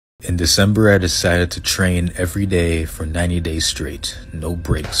In December, I decided to train every day for 90 days straight, no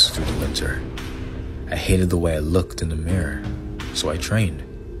breaks through the winter. I hated the way I looked in the mirror, so I trained.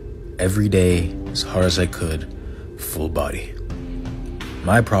 Every day, as hard as I could, full body.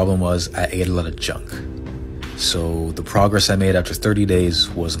 My problem was I ate a lot of junk, so the progress I made after 30 days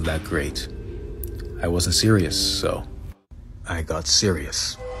wasn't that great. I wasn't serious, so I got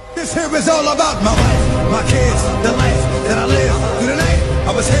serious. This here is all about my wife, my kids, the life that I live through the night.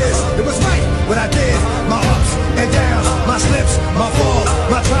 I was his, it was right what I did. My ups and downs, my slips, my falls,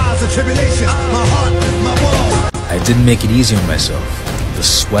 my trials and tribulations, my heart, my walls. I didn't make it easy on myself. The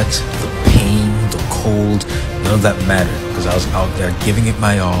sweat, the pain, the cold, none of that mattered because I was out there giving it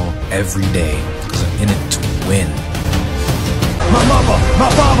my all every day because I'm in it to win. My mother,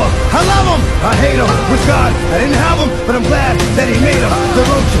 my father, I love him, I hate him. With God, I didn't have him, but I'm glad that he made him. The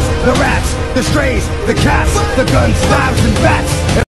roaches, the rats, the strays, the cats, the guns, knives, and bats.